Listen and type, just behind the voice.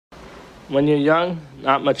When you're young,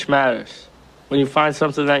 not much matters. When you find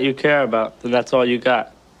something that you care about, then that's all you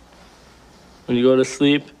got. When you go to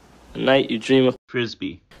sleep, at night you dream of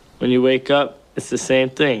Frisbee. When you wake up, it's the same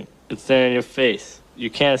thing. It's there in your face. You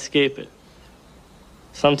can't escape it.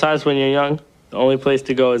 Sometimes when you're young, the only place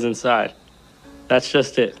to go is inside. That's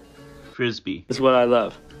just it. Frisbee. It's what I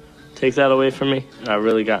love. Take that away from me, and I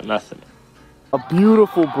really got nothing. A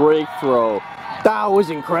beautiful break throw. That was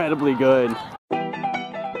incredibly good.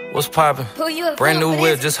 What's poppin'? Brand new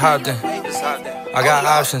whip, just hopped in. I got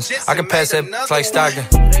options. I can pass that like Stockton.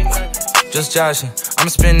 Just joshing. I'ma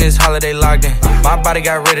spend this holiday locked in. My body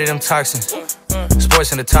got rid of them toxins.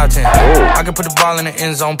 Sports in the top 10. I can put the ball in the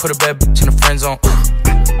end zone, put a bad bitch in the friend zone.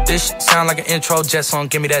 This shit sound like an intro jet song,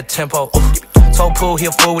 give me that tempo. Told Pooh he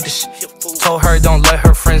a fool with the shit. Told her don't let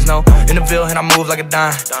her friends know. In the Ville and I move like a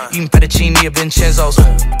dime. Eating fettuccine at Vincenzo's.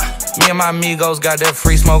 Me and my amigos got that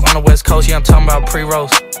free smoke on the West Coast. Yeah, I'm talking about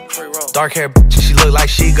pre-rolls. Dark hair bitch, she look like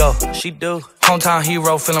she go. She do. Hometown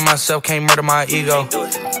hero, feeling myself, can't murder my ego.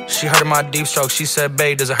 She heard of my deep stroke, she said,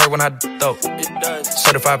 babe, does it hurt when I though?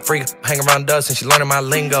 Certified freak, hang around dust and she learning my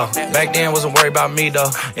lingo. Back then, wasn't worried about me though.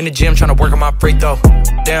 In the gym, trying to work on my free throw.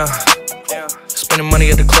 Damn, spending money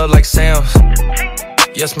at the club like Sam's.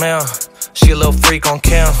 Yes, ma'am. She a little freak on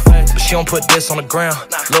cam, but she don't put this on the ground.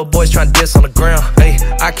 Little boys tryna diss on the ground. Hey,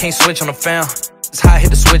 I can't switch on the fan. It's how I hit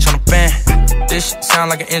the switch on the fan. This shit sound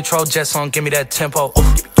like an intro jet song, give me that tempo.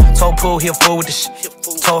 Told Pooh he a fool with the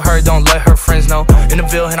shit. Told her don't let her friends know. In the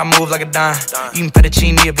Ville and I move like a dime. Eating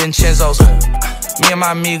fettuccine at Vincenzo's. Me and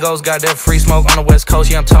my amigos got that free smoke on the West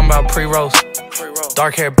Coast. Yeah, I'm talking about pre-rolls.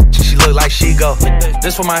 Dark hair bitch, she look like she go.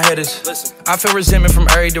 This where my head is. I feel resentment from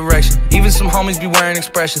every direction. Even some homies be wearing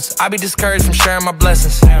expressions. I be discouraged from sharing my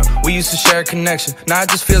blessings. We used to share a connection. Now it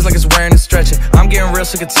just feels like it's wearing and stretching. I'm getting real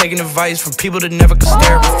sick of taking advice from people that never could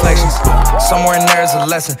stare at reflections. Somewhere in there is a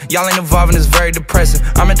lesson. Y'all ain't evolving, it's very depressing.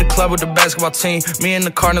 I'm at the club with the basketball team. Me and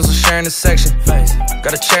the Cardinals are sharing the section.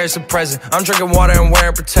 Gotta cherish the present. I'm drinking water and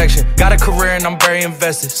wearing protection. Got a career and I'm very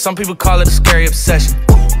invested. Some people call it a scary obsession.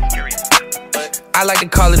 I like to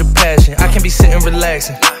call it a passion. I can't be sitting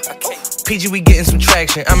relaxing. PG, we getting some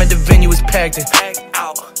traction. I'm at the venue, it's packed in.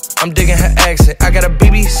 I'm digging her accent. I got a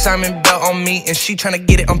BB Simon belt on me and she tryna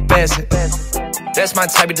get it unfastened. That's my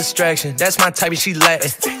type of distraction. That's my type of she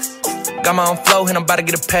Latin. Got my own flow and I'm about to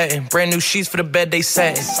get a patent. Brand new sheets for the bed, they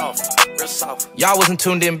satin. Y'all wasn't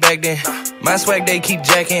tuned in back then. My swag, they keep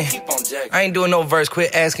jacking. I ain't doing no verse,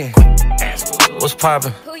 quit asking. What's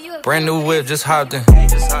poppin'? Brand new whip, just hopped in.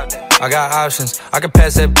 I got options. I can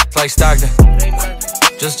pass that like Stockton.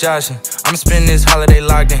 Just joshing. I'ma spend this holiday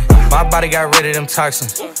locked in. My body got rid of them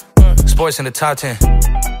toxins. Sports in the top 10.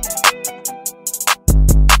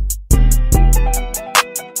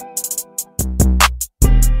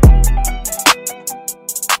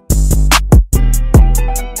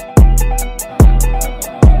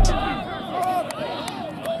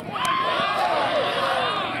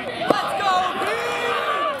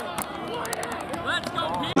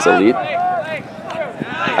 Elite.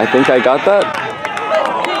 I think I got that.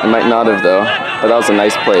 I might not have though, but that was a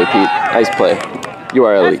nice play, Pete. Nice play. You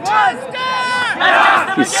are elite.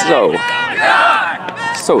 He's so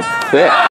thick.